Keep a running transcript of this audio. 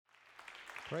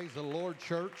Praise the Lord,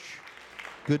 church.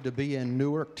 Good to be in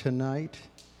Newark tonight.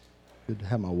 Good to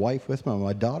have my wife with me.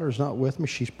 My daughter's not with me.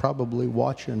 She's probably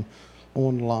watching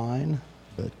online,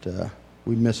 but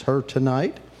we miss her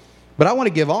tonight. But I want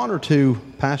to give honor to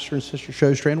Pastor and Sister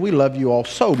Shostrand. We love you all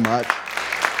so much.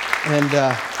 And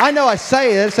I know I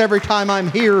say this every time I'm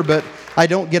here, but I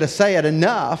don't get to say it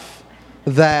enough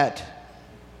that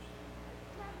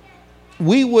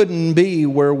we wouldn't be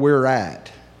where we're at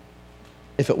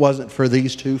if it wasn't for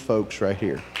these two folks right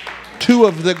here. Two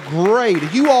of the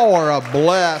great, you all are a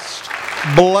blessed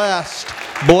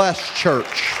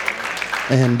church.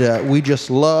 And we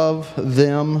just love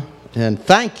them. And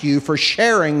thank you for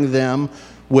sharing them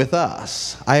with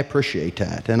us. I appreciate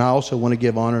that. And I also want to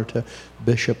give honor to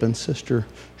Bishop and Sister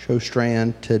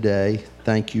Shostrand today.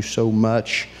 Thank you so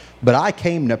much. But I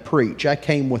came to preach. I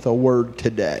came with a word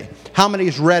today. How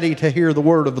many's ready to hear the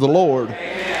word of the Lord?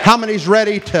 How many's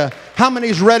ready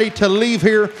to leave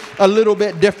here a little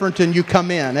bit different than you come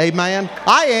in? Amen.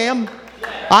 I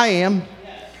am.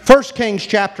 1 Kings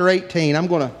chapter 18.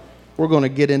 We're going to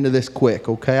get into this quick,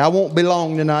 okay? I won't be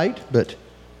long tonight, but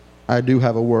I do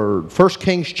have a word. 1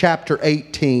 Kings chapter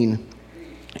 18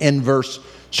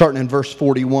 starting in verse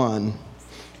 41.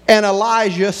 And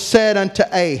Elijah said unto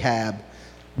Ahab,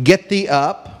 Get thee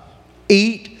up,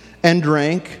 eat and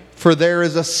drink, for there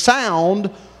is a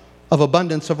sound of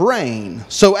abundance of rain.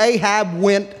 So Ahab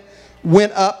went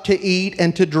up to eat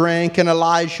and to drink, and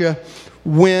Elijah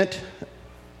went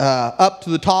up to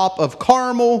the top of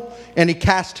Carmel, and he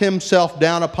cast himself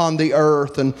down upon the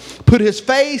earth and put his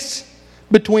face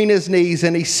between his knees,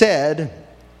 and he said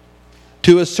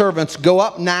to his servants, Go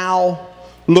up now,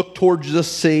 look towards the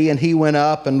sea. And he went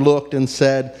up and looked and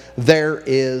said, There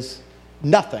is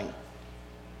nothing.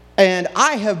 And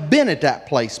I have been at that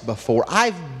place before.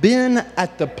 I've been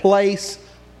at the place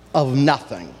of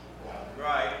nothing.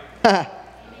 Right.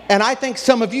 And I think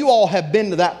some of you all have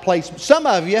been to that place. Some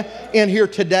of you in here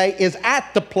today is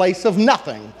at the place of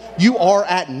nothing. You are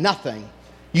at nothing.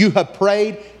 You have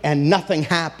prayed and nothing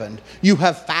happened. You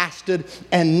have fasted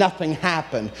and nothing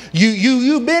happened.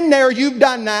 You've been there, you've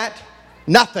done that.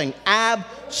 Nothing.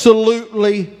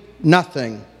 Absolutely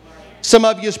nothing. Some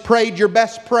of you have prayed your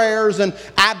best prayers and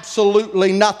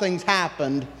absolutely nothing's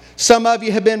happened. Some of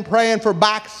you have been praying for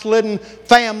backslidden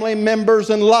family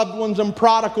members and loved ones and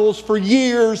prodigals for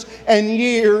years and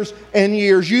years and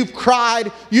years. You've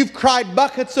cried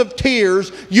buckets of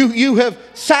tears. You have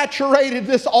saturated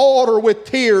this altar with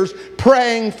tears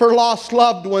praying for lost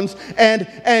loved ones,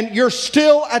 and you're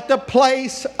still at the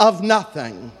place of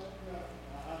nothing.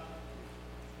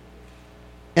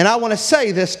 And I want to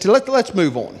say this, let's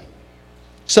move on.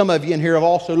 Some of you in here have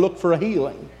also looked for a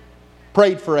healing,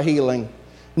 prayed for a healing.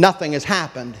 Nothing has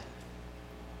happened.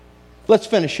 Let's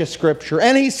finish this scripture.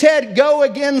 And he said, Go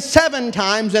again 7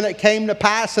 times. And it came to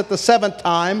pass at the 7th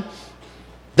time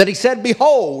that he said,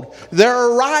 Behold, there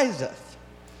ariseth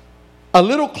a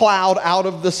little cloud out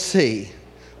of the sea,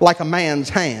 like a man's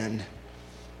hand.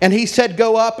 And he said,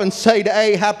 Go up and say to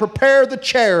Ahab, Prepare the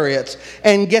chariots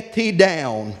and get thee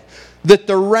down, that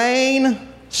the rain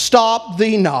stop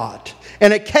thee not.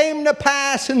 And it came to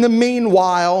pass in the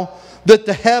meanwhile that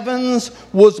the heavens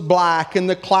was black, and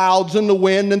the clouds and the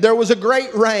wind, and there was a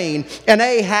great rain. And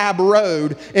Ahab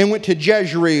rode and went to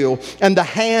Jezreel, and the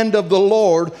hand of the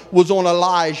Lord was on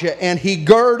Elijah, and he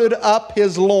girded up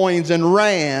his loins and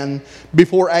ran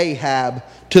before Ahab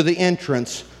to the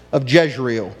entrance of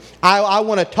Jezreel. I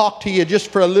want to talk to you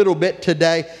just for a little bit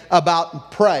today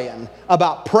about praying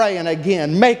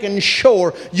again, making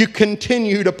sure you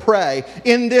continue to pray.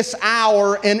 In this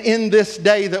hour and in this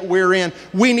day that we're in,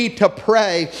 we need to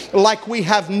pray like we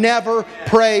have never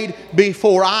prayed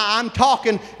before. I'm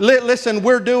talking, listen,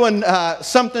 we're doing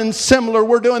something similar.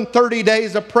 We're doing 30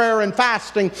 days of prayer and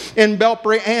fasting in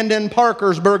Belpre and in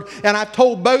Parkersburg. And I've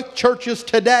told both churches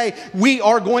today, we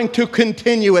are going to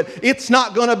continue it. It's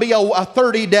not going to be a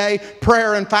 30-day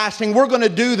prayer and fasting. We're going to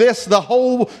do this the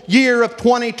whole year of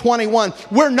 2021.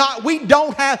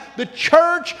 The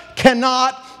church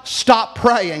cannot stop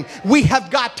praying. We have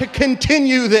got to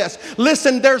continue this.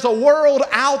 Listen, there's a world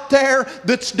out there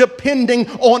that's depending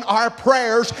on our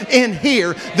prayers in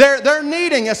here. They're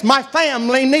needing us. My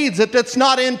family needs it that's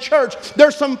not in church.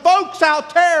 There's some folks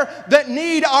out there that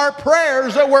need our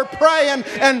prayers that we're praying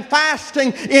and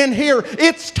fasting in here.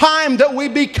 It's time that we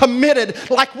be committed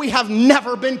like we have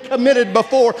never been committed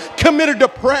before. Committed to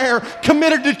prayer,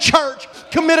 committed to church,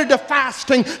 committed to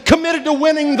fasting, committed to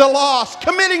winning the lost,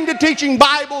 committing to teaching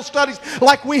Bible studies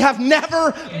like we have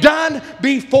never done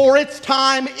before. It's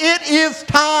time. It is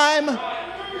time.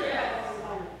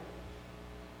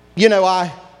 You know,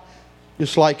 I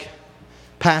just like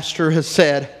pastor has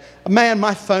said, man,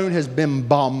 my phone has been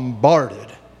bombarded.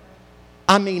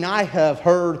 I mean, I have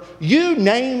heard, you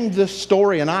name the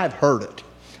story and I've heard it.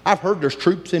 I've heard there's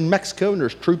troops in Mexico and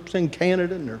there's troops in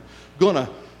Canada and they're going to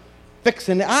fix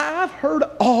it. I've heard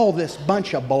all this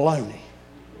bunch of baloney.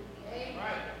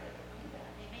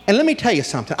 And let me tell you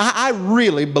something. I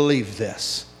really believe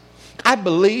this. I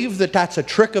believe that that's a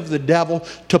trick of the devil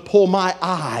to pull my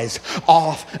eyes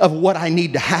off of what I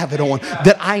need to have it on.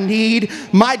 That I need,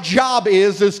 my job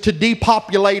is to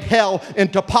depopulate hell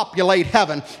and to populate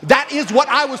heaven. That is what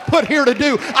I was put here to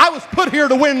do. I was put here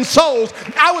to win souls.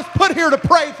 I was put here to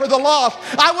pray for the lost.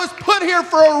 I was put here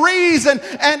for a reason,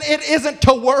 and it isn't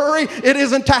to worry. It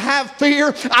isn't to have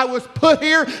fear. I was put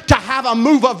here to have a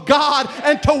move of God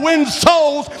and to win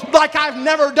souls like I've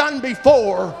never done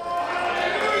before.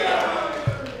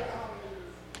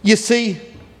 You see,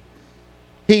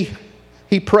 he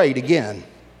prayed again.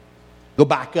 Go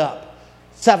back up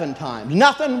 7 times.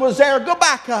 Nothing was there. Go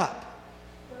back up.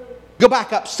 Go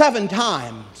back up 7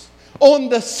 times. On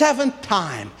the 7th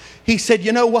time, he said,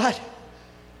 you know what?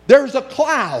 There's a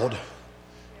cloud.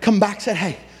 Come back, said,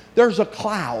 hey, there's a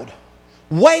cloud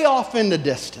way off in the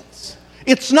distance.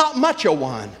 It's not much of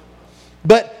one.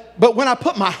 But when I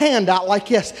put my hand out like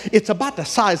this, it's about the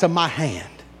size of my hand.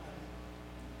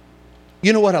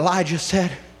 You know what Elijah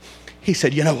said? He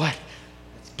said, you know what?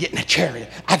 Let's get in a chariot.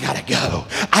 I got to go.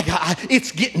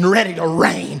 It's getting ready to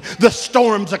rain. The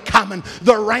storms are coming.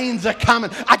 The rains are coming.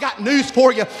 I got news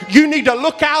for you. You need to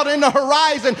look out in the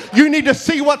horizon. You need to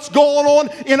see what's going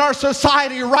on in our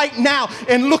society right now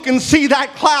and look and see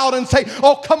that cloud and say,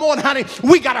 oh, come on, honey.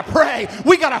 We got to pray.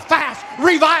 We got to fast.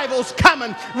 Revival's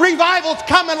coming. Revival's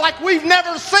coming like we've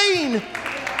never seen.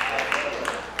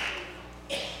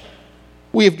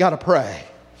 We've got to pray.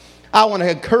 I want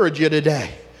to encourage you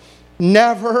today.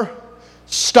 Never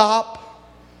stop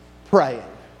praying.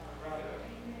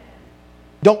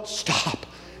 Don't stop.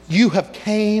 You have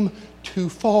came too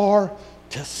far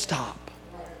to stop.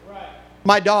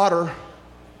 My daughter,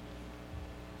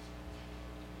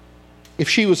 if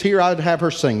she was here, I'd have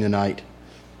her sing tonight.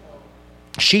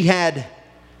 She had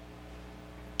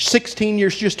 16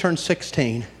 years, just turned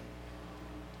 16.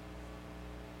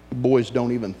 Boys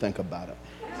don't even think about it.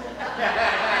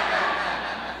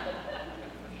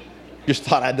 Just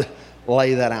thought I'd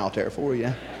lay that out there for you.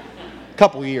 A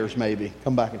couple years maybe.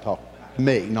 Come back and talk to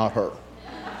me, not her.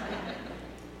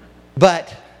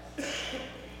 But,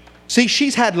 see,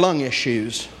 she's had lung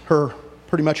issues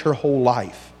pretty much her whole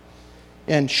life.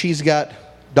 And she's got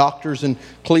doctors in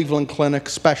Cleveland Clinic,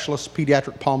 specialists,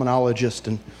 pediatric pulmonologist.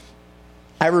 And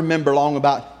I remember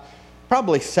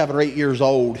probably 7 or 8 years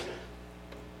old,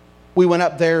 we went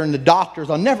up there and the doctors,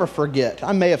 I'll never forget.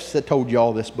 I may have told you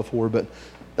all this before, but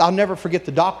I'll never forget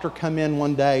the doctor come in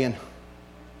one day and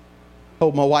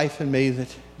told my wife and me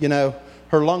that, you know,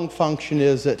 her lung function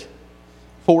is at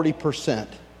 40%.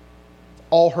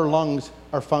 All her lungs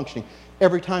are functioning.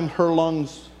 Every time her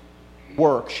lungs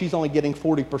work, she's only getting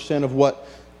 40% of what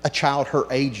a child her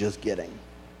age is getting.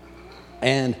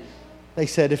 And they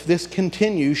said if this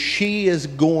continues, she is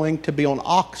going to be on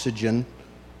oxygen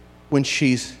when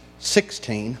she's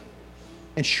 16,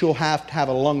 and she'll have to have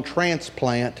a lung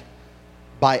transplant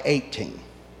by 18.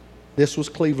 This was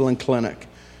Cleveland Clinic.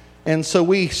 And so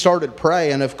we started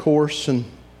praying, of course, and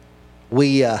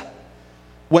we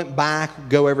went back,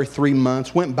 go every 3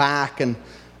 months, went back, and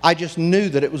I just knew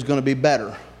that it was going to be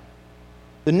better.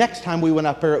 The next time we went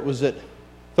up there, it was at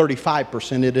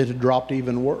 35%. It had dropped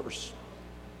even worse.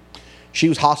 She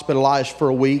was hospitalized for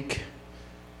a week.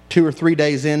 2 or 3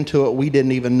 days into it, we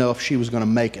didn't even know if she was going to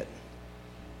make it.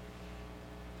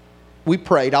 We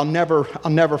prayed. I'll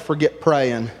never forget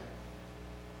praying.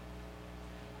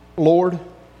 Lord,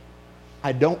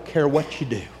 I don't care what you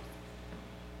do.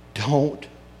 Don't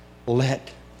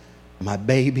let my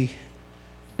baby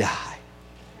die.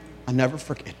 I'll never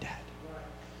forget that.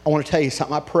 I want to tell you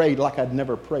something. I prayed like I'd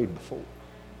never prayed before.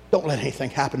 Don't let anything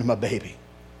happen to my baby.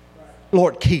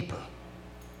 Lord, keep her.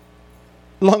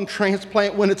 Lung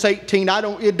transplant when it's 18.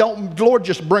 Lord,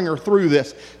 just bring her through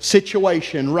this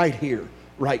situation right here,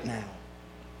 right now.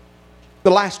 The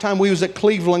last time we was at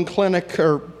Cleveland Clinic,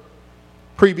 or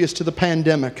previous to the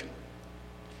pandemic,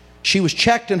 she was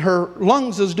checked and her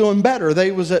lungs is doing better. They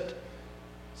was at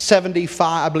 75,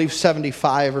 I believe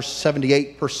 75 or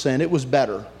 78%. It was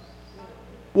better.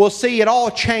 Well, see, it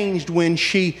all changed when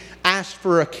she asked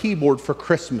for a keyboard for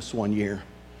Christmas one year.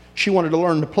 She wanted to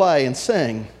learn to play and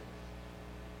sing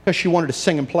because she wanted to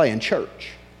sing and play in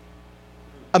church.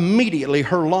 Immediately,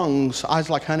 her lungs, I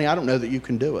was like, honey, I don't know that you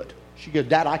can do it. She goes,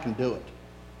 Dad, I can do it.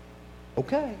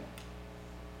 Okay.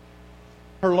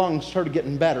 her lungs started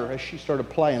getting better as she started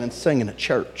playing and singing at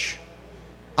church.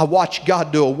 I watched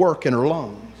God do a work in her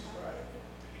lungs.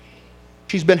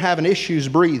 She's been having issues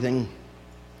breathing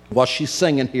while she's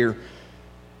singing here.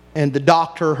 And the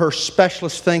doctor, her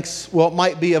specialist, thinks, well, it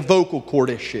might be a vocal cord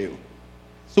issue.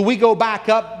 So we go back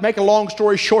up, make a long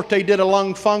story short, they did a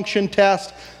lung function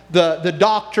test. The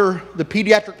doctor, the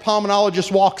pediatric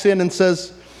pulmonologist walks in and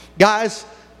says, guys,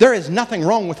 there is nothing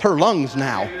wrong with her lungs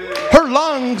now. Her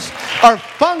lungs are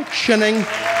functioning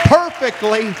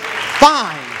perfectly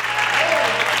fine.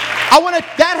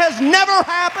 That has never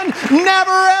happened.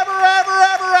 Never, ever, ever,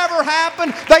 ever, ever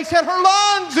happened. They said her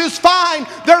lungs is fine.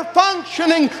 They're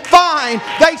functioning fine.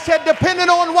 They said depending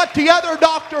on what the other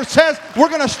doctor says, we're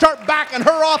going to start backing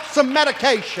her off some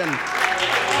medication.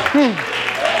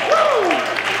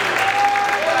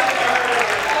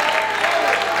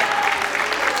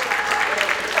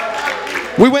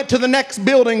 We went to the next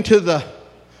building to the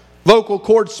vocal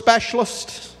cord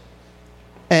specialist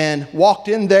and walked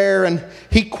in there, and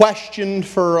he questioned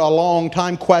for a long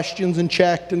time, questions and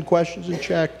checked.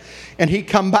 And he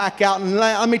come back out, and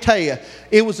let me tell you,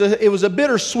 it was a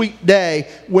bittersweet day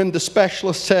when the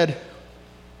specialist said,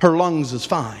 her lungs is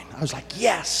fine. I was like,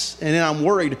 yes. And then I'm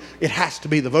worried it has to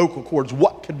be the vocal cords.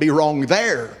 What could be wrong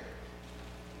there?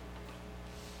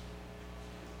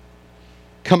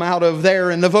 Come out of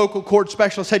there, and the vocal cord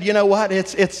specialist said, you know what,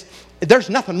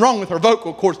 there's nothing wrong with her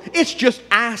vocal cords. It's just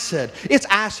acid. It's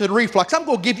acid reflux. I'm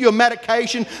going to give you a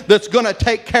medication that's going to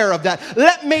take care of that.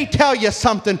 Let me tell you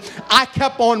something. I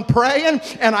kept on praying,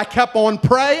 and I kept on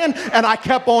praying, and I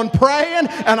kept on praying,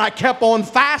 and I kept on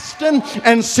fasting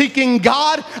and seeking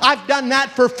God. I've done that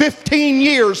for 15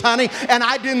 years, honey, and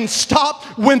I didn't stop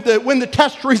when the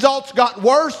test results got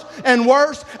worse and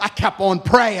worse. I kept on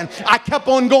praying. I kept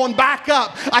on going back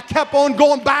up. I kept on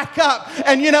going back up.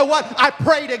 And you know what? I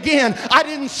prayed again. I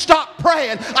didn't stop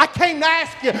praying. I came to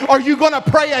ask you, are you going to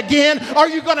pray again? Are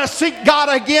you going to seek God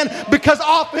again? Because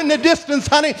off in the distance,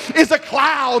 honey, is a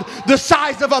cloud the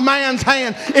size of a man's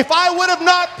hand. If I would have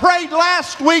not prayed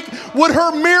last week, would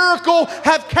her miracle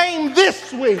have came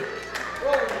this week?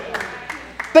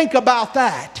 Think about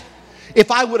that. If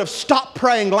I would have stopped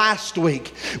praying last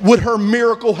week, would her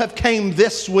miracle have came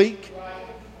this week?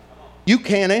 You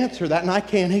can't answer that, and I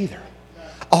can't either.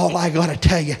 All I got to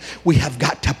tell you, we have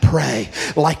got to pray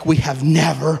like we have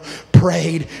never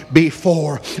prayed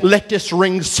before. Let this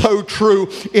ring so true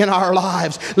in our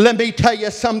lives. Let me tell you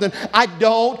something. I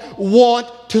don't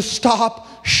want to stop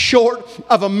short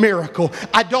of a miracle.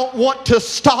 I don't want to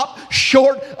stop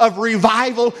short of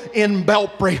revival in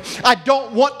Belpre. I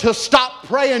don't want to stop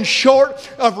praying short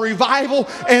of revival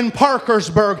in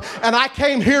Parkersburg. And I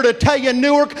came here to tell you,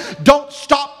 Newark, don't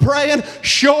stop praying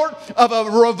short of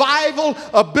a revival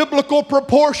of biblical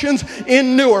proportions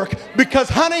in Newark. Because,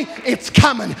 honey, it's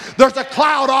coming. There's a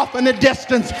cloud off in the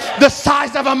distance the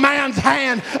size of a man's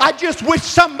hand. I just wish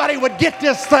somebody would get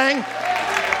this thing.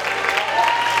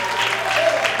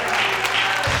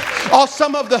 Oh,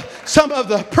 some of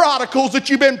the prodigals that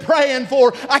you've been praying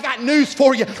for, I got news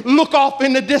for you. Look off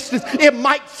in the distance. It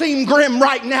might seem grim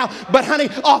right now, but honey,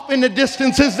 off in the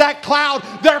distance is that cloud.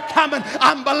 They're coming.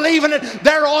 I'm believing it.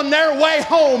 They're on their way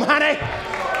home, honey.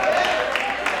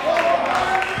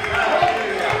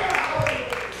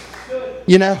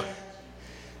 You know,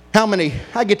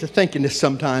 I get to thinking this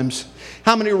sometimes,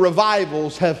 how many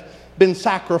revivals have been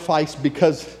sacrificed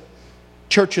because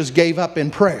churches gave up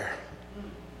in prayer?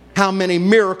 How many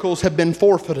miracles have been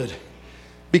forfeited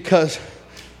because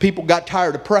people got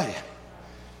tired of praying?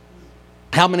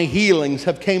 How many healings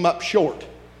have came up short?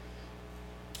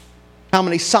 How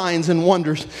many signs and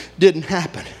wonders didn't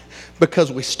happen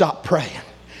because we stopped praying?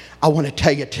 I want to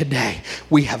tell you today,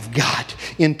 we have got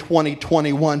in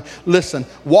 2021, listen,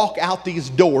 walk out these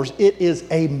doors. It is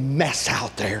a mess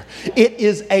out there. It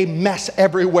is a mess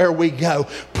everywhere we go.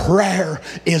 Prayer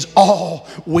is all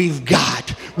we've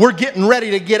got. We're getting ready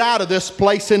to get out of this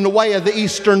place in the way of the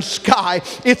eastern sky.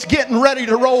 It's getting ready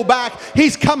to roll back.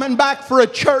 He's coming back for a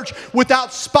church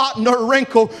without spot nor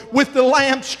wrinkle, with the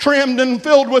lamps trimmed and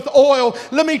filled with oil.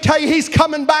 Let me tell you, he's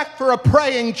coming back for a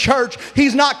praying church.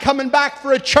 He's not coming back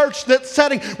for a church that's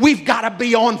setting. We've got to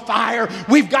be on fire.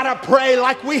 We've got to pray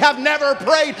like we have never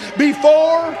prayed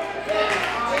before.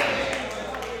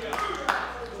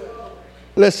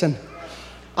 Listen,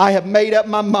 I have made up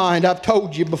my mind. I've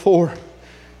told you before.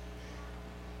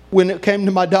 When it came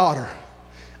to my daughter,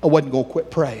 I wasn't going to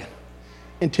quit praying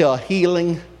until a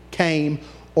healing came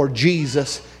or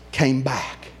Jesus came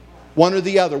back. One or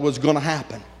the other was going to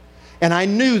happen. And I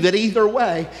knew that either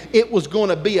way, it was going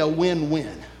to be a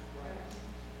win-win.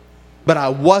 But I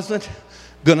wasn't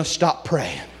going to stop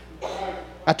praying.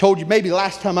 I told you maybe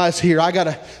last time I was here, I got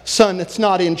a son that's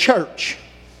not in church.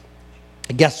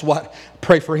 And guess what? I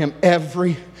pray for him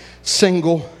every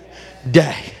single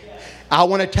day. I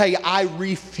want to tell you, I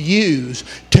refuse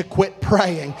to quit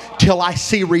praying till I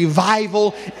see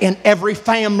revival in every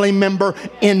family member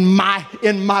in my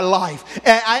life.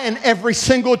 And every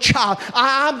single child.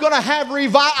 I'm going to have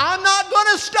revival. I'm not going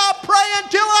to stop praying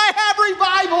till I have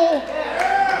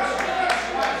revival.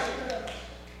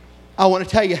 I want to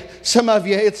tell you, some of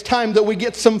you, it's time that we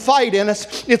get some fight in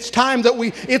us. It's time that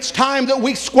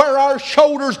we square our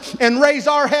shoulders and raise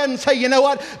our head and say, you know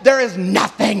what? There is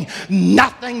nothing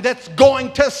that's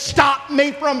going to stop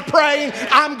me from praying.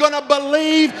 I'm going to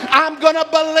believe. I'm going to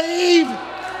believe.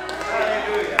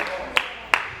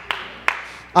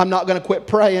 I'm not going to quit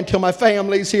praying until my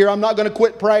family's here. I'm not going to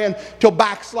quit praying until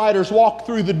backsliders walk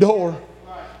through the door.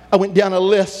 I went down a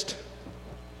list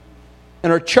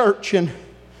in our church in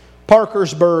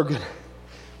Parkersburg. I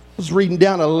was reading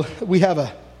down we have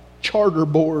a charter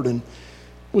board, and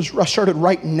I started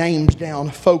writing names down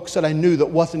of folks that I knew that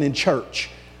wasn't in church,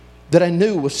 that I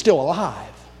knew was still alive.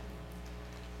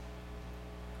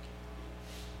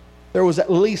 There was at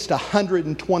least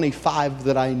 125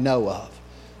 that I know of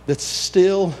that's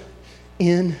still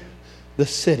in the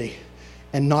city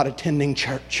and not attending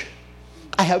church.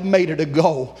 I have made it a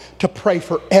goal to pray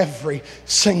for every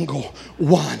single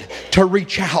one, to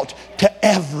reach out to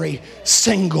every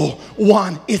single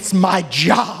one. It's my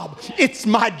job. It's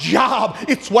my job.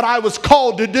 It's what I was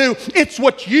called to do. It's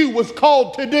what you was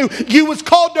called to do. You was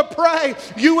called to pray.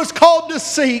 You was called to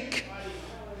seek.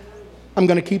 I'm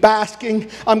going to keep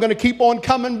asking. I'm going to keep on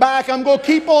coming back. I'm going to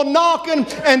keep on knocking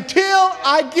until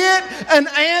I get an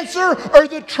answer or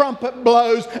the trumpet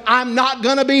blows. I'm not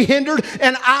going to be hindered,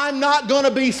 and I'm not going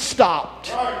to be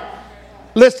stopped.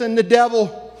 Listen,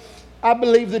 I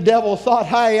believe the devil thought,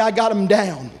 hey, I got him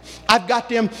down. I've got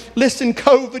them. Listen,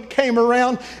 COVID came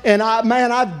around, and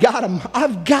I've got them.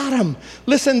 I've got them.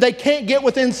 Listen, they can't get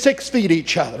within 6 feet of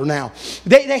each other now.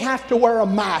 They have to wear a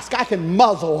mask. I can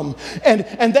muzzle them,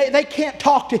 and they can't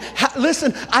talk to.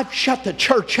 Listen, I've shut the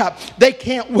church up. They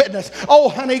can't witness. Oh,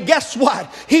 honey, guess what?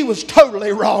 He was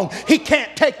totally wrong. He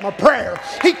can't take my prayer.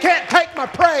 He can't take my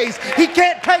praise. He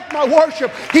can't take my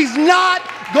worship. He's not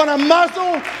going to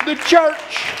muzzle the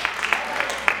church.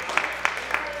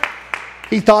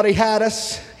 He thought he had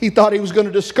us. He thought he was going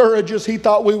to discourage us. He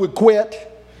thought we would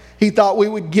quit. He thought we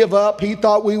would give up. He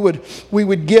thought we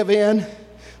would give in.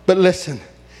 But listen,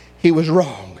 he was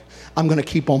wrong. I'm going to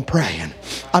keep on praying.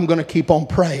 I'm going to keep on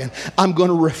praying. I'm going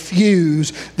to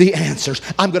refuse the answers.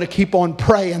 I'm going to keep on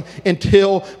praying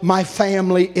until my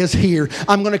family is here.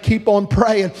 I'm going to keep on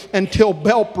praying until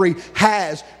Belpre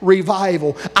has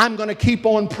revival. I'm going to keep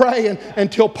on praying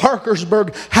until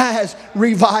Parkersburg has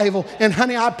revival. And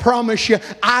honey, I promise you,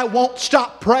 I won't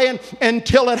stop praying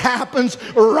until it happens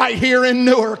right here in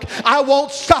Newark. I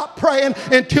won't stop praying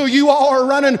until you all are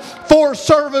running 4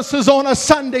 services on a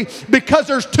Sunday because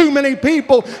there's too many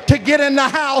people to get in the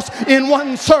house in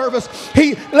one service.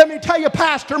 Let me tell you,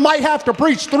 pastor might have to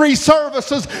preach 3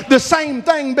 services the same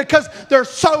thing because there's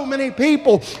so many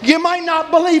people. You might not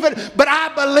believe it, but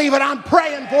I believe it. I'm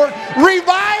praying for it.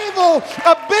 Revival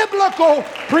of biblical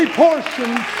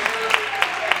proportions.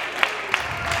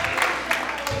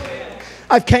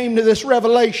 I've came to this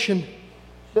revelation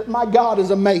that my God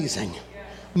is amazing.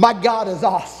 My God is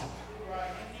awesome.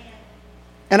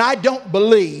 And I don't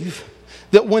believe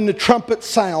that when the trumpet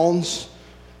sounds,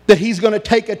 that he's going to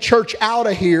take a church out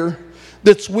of here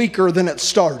that's weaker than it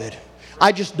started.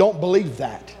 I just don't believe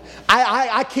that.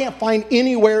 I can't find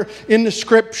anywhere in the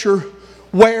scripture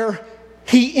where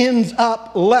he ends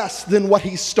up less than what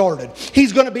he started.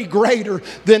 He's going to be greater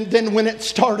than when it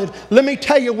started. Let me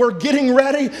tell you, we're getting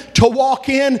ready to walk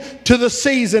in to the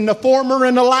season. The former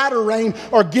and the latter rain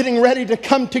are getting ready to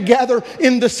come together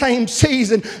in the same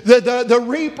season. The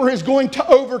reaper is going to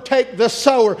overtake the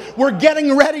sower. We're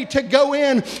getting ready to go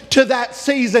in to that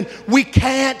season. We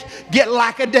can't get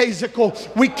lackadaisical.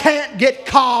 We can't get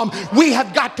calm. We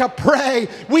have got to pray.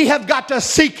 We have got to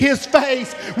seek his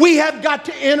face. We have got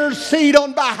to intercede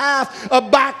on behalf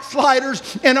of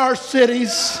backsliders in our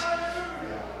cities.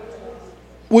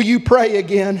 Will you pray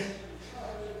again?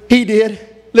 He did.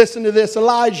 Listen to this.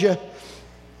 Elijah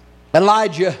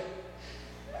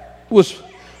was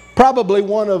probably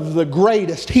one of the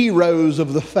greatest heroes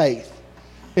of the faith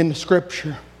in the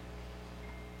scripture.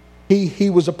 He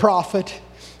was a prophet.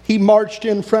 He marched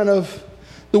in front of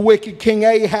the wicked King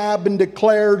Ahab and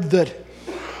declared that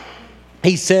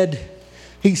he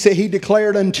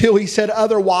declared until he said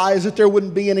otherwise that there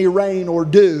wouldn't be any rain or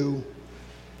dew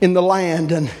in the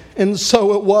land. And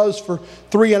so it was for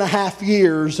 3.5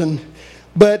 years. And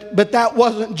But that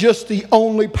wasn't just the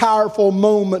only powerful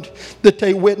moment that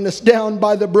they witnessed. Down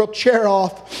by the brook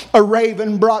Cherith, a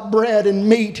raven brought bread and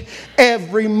meat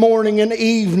every morning and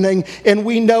evening. And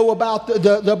we know about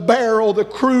the barrel, the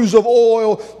cruse of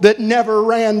oil that never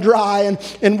ran dry.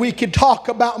 And we could talk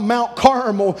about Mount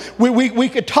Carmel. We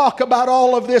could talk about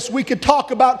all of this. We could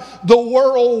talk about the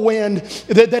whirlwind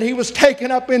that he was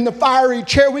taken up in the fiery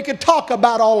chair. We could talk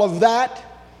about all of that.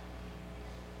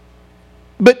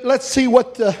 But let's see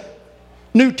what the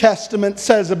New Testament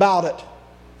says about it.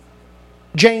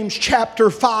 James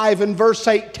chapter 5 and verse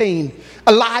 18.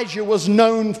 Elijah was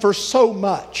known for so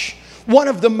much.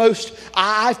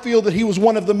 I feel that he was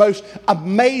one of the most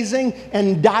amazing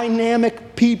and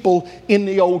dynamic people in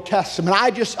the Old Testament.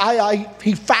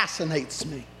 He fascinates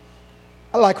me.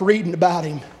 I like reading about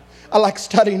him. I like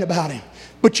studying about him.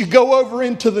 But you go over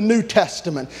into the New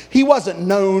Testament. He wasn't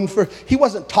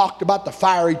talked about the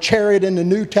fiery chariot in the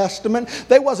New Testament.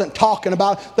 They wasn't talking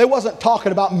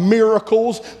about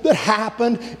miracles that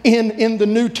happened in the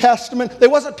New Testament.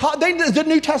 The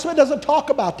New Testament doesn't talk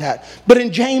about that. But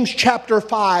in James chapter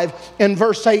 5 and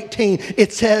verse 18,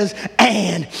 it says,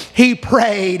 "And he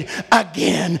prayed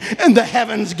again, and the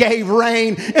heavens gave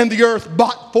rain, and the earth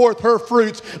brought forth her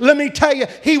fruits." Let me tell you,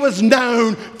 he was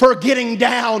known for getting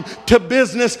down to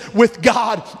business with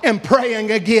God and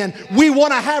praying again. We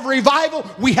want to have revival.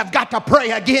 We have got to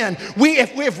pray again.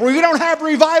 If we don't have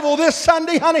revival this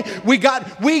Sunday, honey, we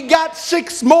got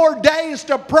 6 more days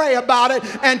to pray about it.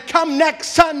 And come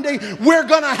next Sunday, we're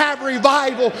going to have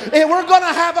revival. And we're going to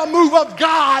have a move of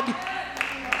God.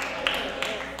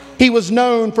 He was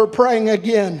known for praying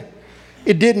again.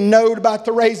 It didn't note about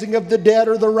the raising of the dead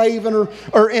or the raven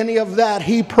or any of that.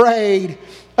 He prayed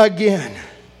again.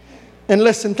 And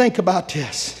listen, think about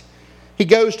this. He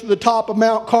goes to the top of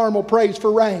Mount Carmel, prays for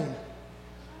rain.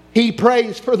 He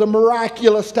prays for the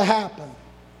miraculous to happen.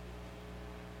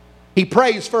 He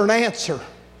prays for an answer.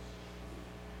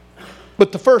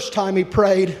 But the first time he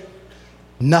prayed,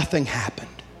 nothing happened.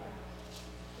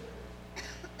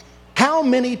 How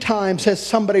many times has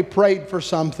somebody prayed for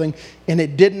something and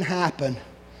it didn't happen,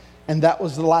 and that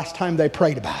was the last time they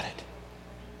prayed about it?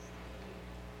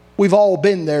 We've all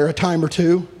been there a time or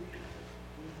two.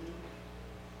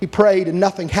 He prayed and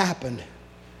nothing happened.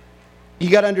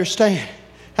 You got to understand,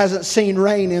 hasn't seen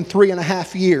rain in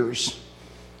 3.5 years.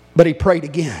 But he prayed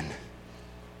again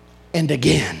and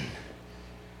again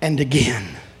and again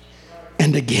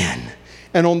and again.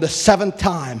 And on the 7th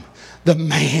time, the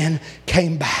man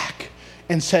came back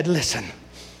and said, "Listen,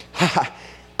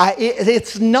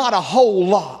 it's not a whole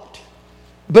lot,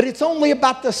 but it's only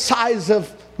about the size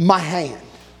of my hand.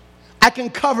 I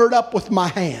can cover it up with my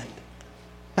hand."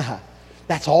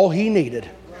 That's all he needed.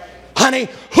 Honey,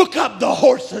 hook up the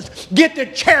horses. Get the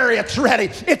chariots ready.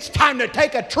 It's time to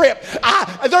take a trip.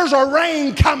 There's a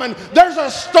rain coming. There's a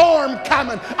storm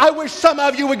coming. I wish some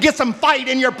of you would get some fight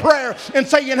in your prayer and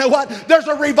say, "You know what? There's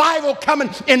a revival coming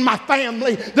in my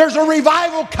family. There's a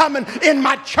revival coming in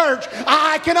my church.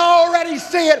 I can already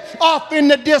see it off in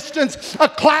the distance. A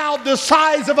cloud the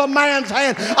size of a man's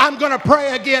hand. I'm going to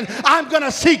pray again. I'm going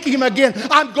to seek him again.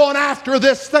 I'm going after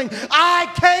this thing. I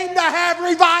came to have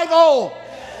revival."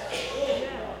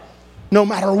 No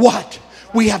matter what,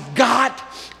 we have got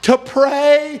to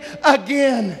pray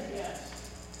again.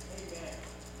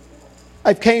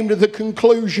 I've came to the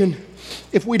conclusion,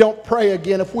 if we don't pray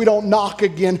again, if we don't knock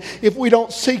again, if we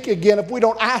don't seek again, if we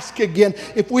don't ask again,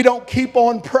 if we don't keep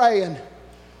on praying,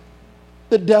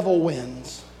 the devil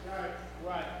wins.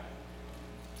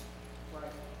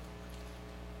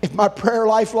 If my prayer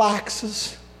life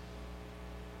laxes,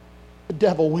 the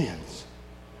devil wins.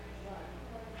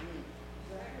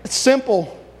 It's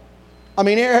simple. I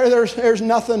mean, there's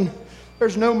nothing,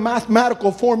 there's no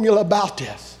mathematical formula about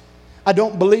this. I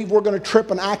don't believe we're going to trip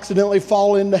and accidentally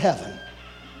fall into heaven.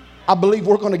 I believe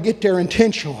we're going to get there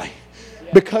intentionally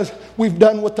because we've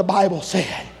done what the Bible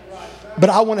said. But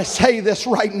I want to say this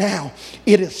right now.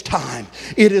 It is time.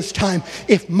 It is time.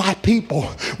 If my people,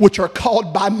 which are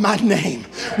called by my name,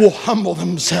 will humble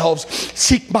themselves,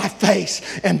 seek my face,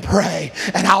 and pray,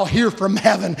 and I'll hear from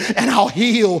heaven, and I'll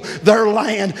heal their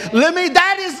land.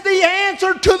 That is the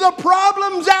answer to the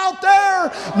problems out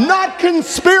there. Not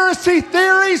conspiracy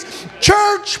theories.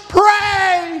 Church,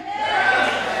 pray.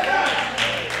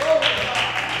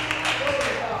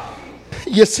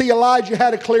 You see, Elijah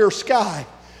had a clear sky.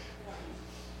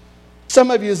 Some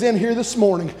of you is in here this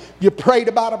morning. You prayed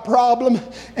about a problem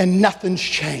and nothing's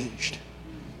changed.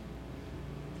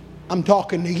 I'm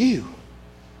talking to you.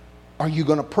 Are you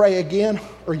going to pray again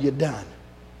or are you done?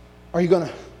 Are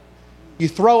you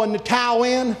throwing the towel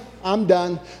in I'm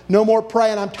done. No more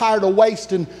praying. I'm tired of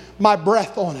wasting my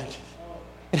breath on it.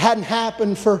 It hadn't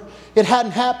happened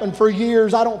for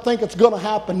years. I don't think it's going to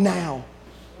happen now.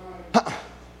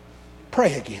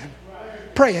 Pray again.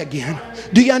 Pray again.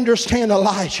 Do you understand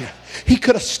Elijah? He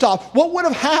could have stopped. What would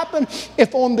have happened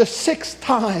if on the 6th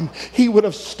time he would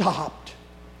have stopped?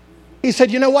 He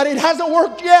said, you know what? It hasn't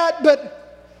worked yet, but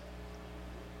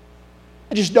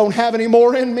I just don't have any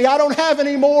more in me. I don't have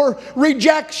any more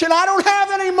rejection. I don't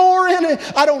have any more in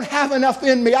it. I don't have enough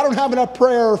in me. I don't have enough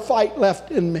prayer or fight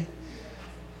left in me.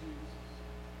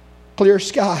 Clear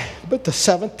sky. But the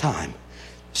 7th time,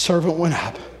 the servant went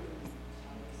up.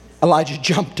 Elijah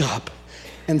jumped up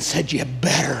and said, you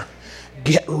better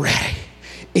get ready.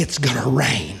 It's going to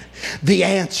rain. The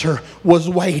answer was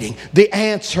waiting. The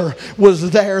answer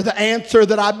was there. The answer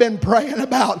that I've been praying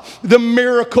about. The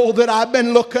miracle that I've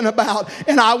been looking about.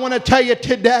 And I want to tell you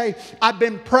today, I've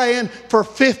been praying for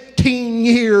 15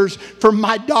 years for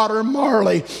my daughter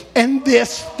Marley. And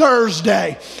this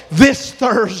Thursday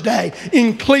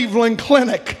in Cleveland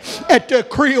Clinic at the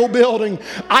Creel building,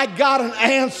 I got an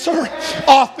answer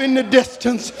off in the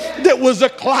distance that was a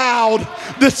cloud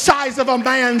the size of a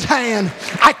man's hand.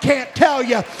 I can't tell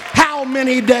you how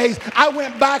many days. I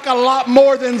went back a lot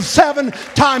more than 7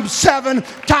 times 7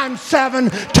 times 7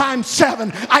 times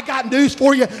 7. I got news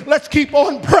for you. Let's keep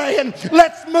on praying.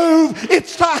 Let's move.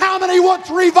 It's time. How many wants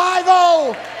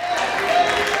revival?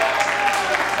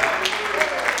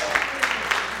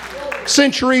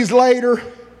 Centuries later,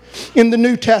 in the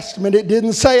New Testament, it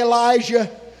didn't say Elijah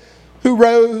who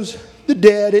rose the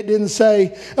dead. It didn't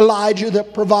say Elijah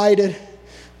that provided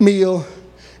meal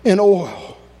and oil.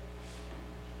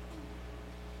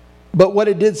 But what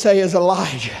it did say is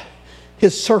Elijah,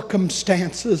 his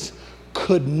circumstances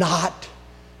could not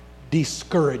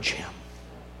discourage him.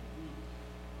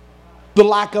 The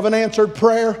lack of an answered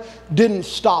prayer didn't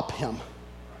stop him.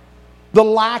 The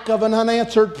lack of an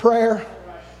unanswered prayer,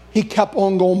 he kept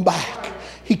on going back.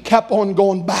 He kept on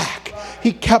going back.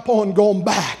 He kept on going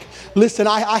back. Listen,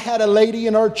 I had a lady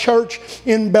in our church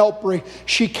in Belpre.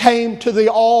 She came to the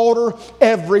altar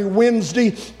every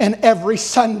Wednesday and every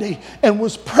Sunday and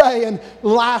was praying.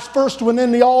 First one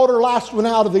in the altar, last one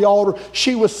out of the altar.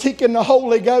 She was seeking the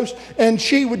Holy Ghost, and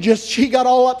she got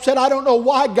all upset. I don't know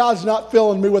why God's not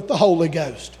filling me with the Holy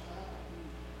Ghost.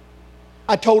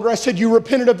 I told her, I said, you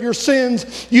repented of your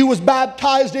sins. You was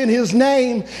baptized in His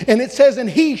name. And it says, and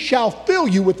He shall fill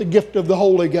you with the gift of the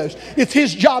Holy Ghost. It's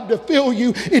His job to fill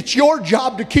you. It's your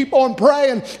job to keep on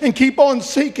praying and keep on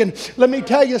seeking. Let me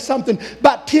tell you something.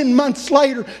 About 10 months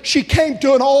later, she came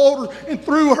to an altar and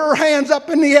threw her hands up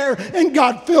in the air, and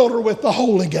God filled her with the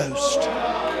Holy Ghost.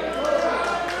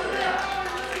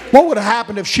 What would have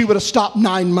happened if she would have stopped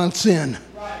 9 months in?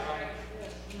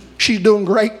 She's doing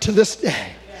great to this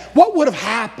day. What would have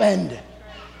happened?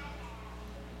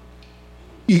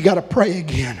 You got to pray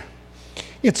again.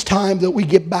 It's time that we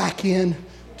get back in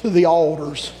to the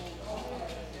altars.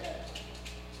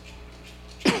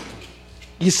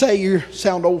 You say you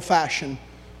sound old-fashioned.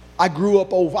 I grew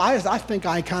up old. I think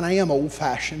I kind of am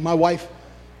old-fashioned. My wife,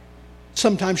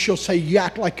 sometimes she'll say, you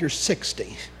act like you're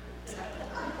 60.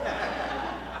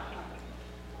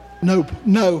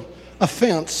 No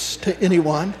offense to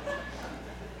anyone.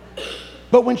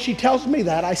 But when she tells me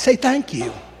that, I say thank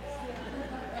you.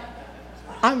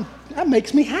 That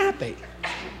makes me happy.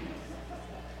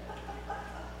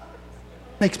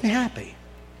 Makes me happy.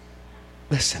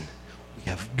 Listen, we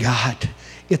have got,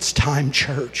 it's time,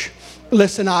 church.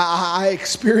 Listen, I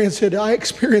experience it. I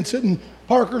experience it in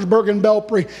Parkersburg and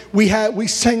Belpre. We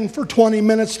sing for 20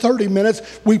 minutes, 30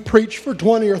 minutes. We preach for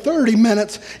 20 or 30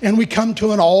 minutes, and we come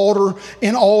to an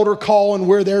altar call, and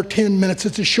we're there 10 minutes.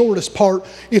 It's the shortest part.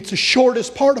 It's the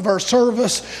shortest part of our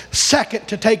service, second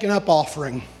to taking up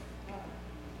offering.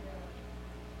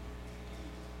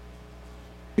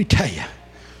 Let me tell you,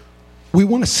 we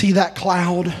want to see that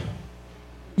cloud.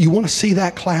 You want to see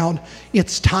that cloud?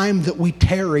 It's time that we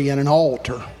tarry in an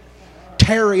altar.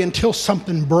 Tarry until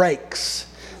something breaks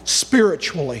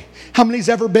spiritually. How many's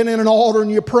ever been in an altar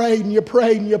and you prayed and you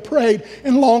prayed and you prayed,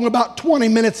 and long about 20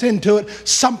 minutes into it,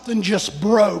 something just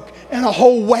broke and a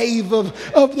whole wave of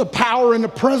the power and the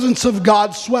presence of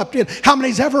God swept in? How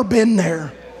many's ever been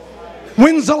there?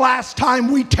 When's the last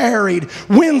time we tarried?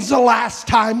 When's the last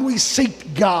time we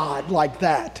seeked God like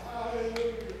that?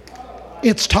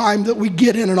 It's time that we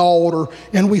get in an altar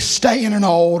and we stay in an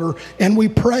altar and we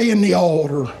pray in the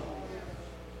altar.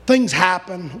 Things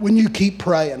happen when you keep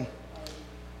praying.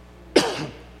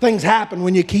 Things happen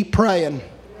when you keep praying.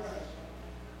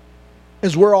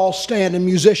 As we're all standing,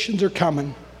 musicians are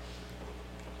coming.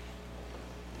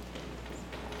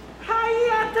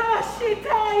 Hayata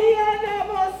Shitaya.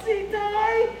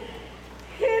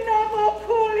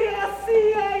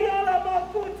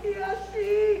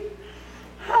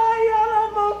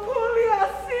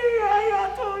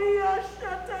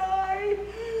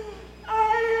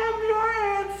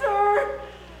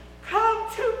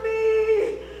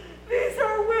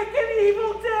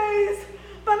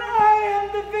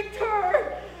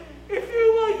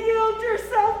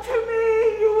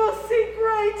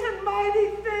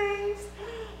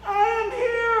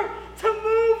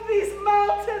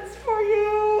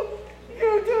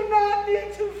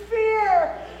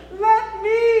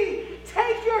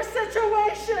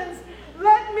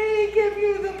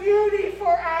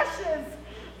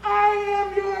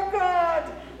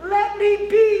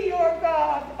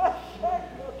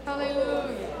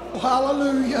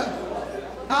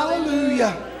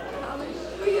 Hallelujah.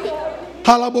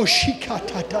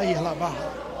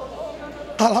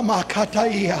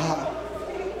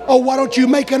 Oh, why don't you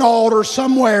make an altar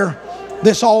somewhere?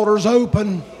 This altar's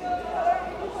open.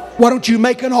 Why don't you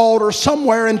make an altar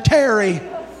somewhere and tarry?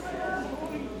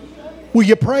 Will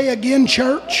you pray again,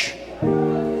 church?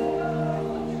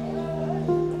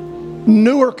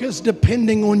 Newark is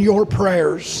depending on your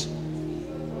prayers.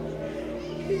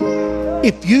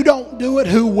 If you don't do it,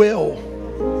 who will?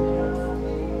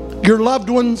 Your loved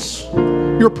ones,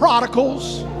 your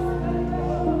prodigals,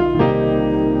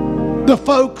 the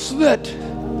folks that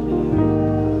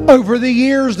over the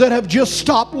years that have just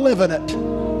stopped living it,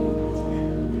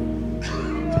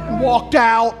 walked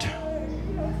out,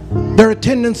 their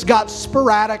attendance got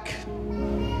sporadic,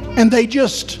 and they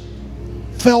just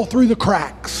fell through the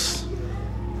cracks.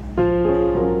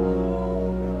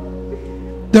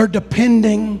 They're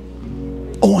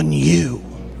depending on you.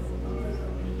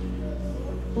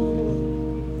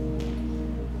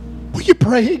 Will you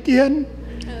pray again?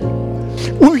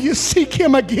 Will you seek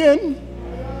Him again?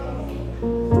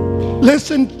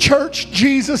 Listen, church,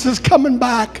 Jesus is coming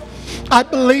back. I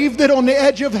believe that on the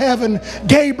edge of heaven,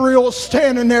 Gabriel is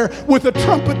standing there with a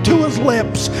trumpet to his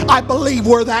lips. I believe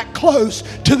we're that close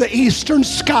to the eastern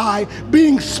sky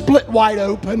being split wide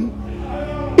open.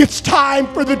 It's time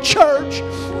for the church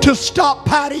to stop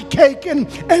patty caking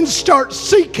and start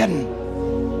seeking.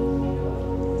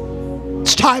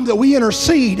 It's time that we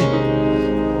intercede.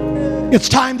 It's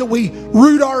time that we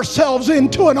root ourselves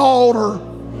into an altar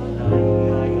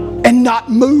and not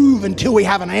move until we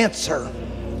have an answer.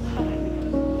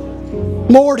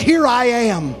 Lord, here I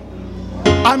am.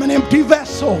 I'm an empty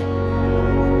vessel,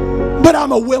 but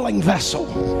I'm a willing vessel.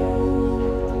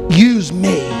 Use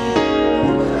me.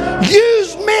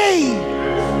 Use me.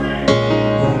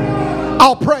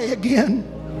 I'll pray again.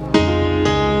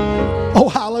 Oh,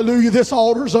 hallelujah. This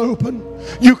altar's open.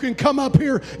 You can come up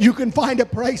here. You can find a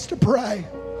place to pray.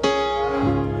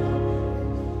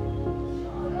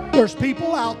 There's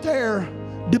people out there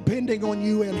depending on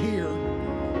you in here.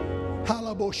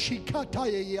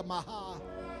 Halaboshikataya yamaha.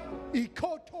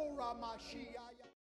 Ikoto ramashia.